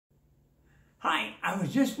Hi, I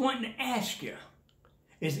was just wanting to ask you,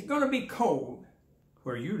 is it going to be cold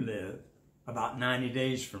where you live about 90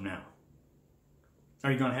 days from now?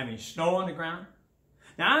 Are you going to have any snow on the ground?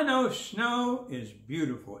 Now, I know snow is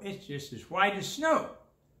beautiful. It's just as white as snow.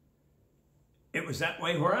 It was that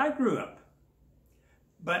way where I grew up.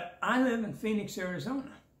 But I live in Phoenix,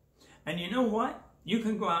 Arizona. And you know what? You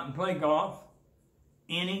can go out and play golf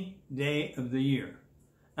any day of the year.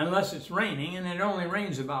 Unless it's raining, and it only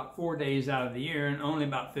rains about 4 days out of the year and only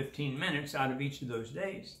about 15 minutes out of each of those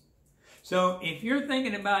days. So if you're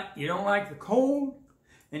thinking about you don't like the cold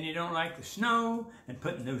and you don't like the snow and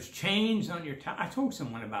putting those chains on your tires. I told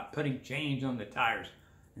someone about putting chains on the tires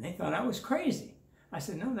and they thought I was crazy. I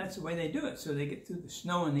said, no, that's the way they do it, so they get through the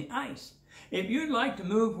snow and the ice. If you'd like to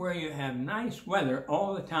move where you have nice weather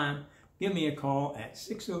all the time, give me a call at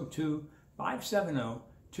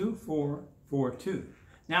 602-570-2442.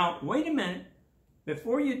 Now, wait a minute.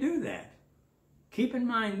 Before you do that, keep in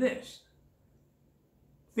mind this.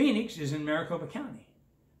 Phoenix is in Maricopa County.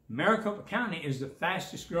 Maricopa County is the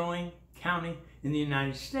fastest growing county in the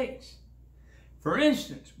United States. For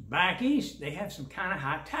instance, back east, they have some kind of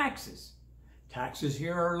high taxes. Taxes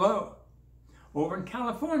here are low. Over in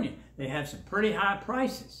California, they have some pretty high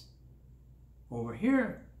prices. Over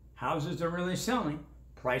here, houses are really selling.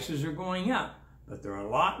 Prices are going up, but they're a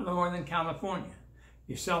lot lower than California.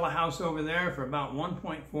 You sell a house over there for about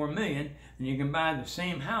 $1.4 million, and you can buy the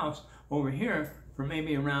same house over here for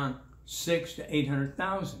maybe around $600,000 to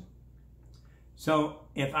 $800,000. So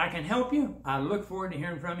if I can help you, I look forward to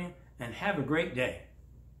hearing from you, and have a great day.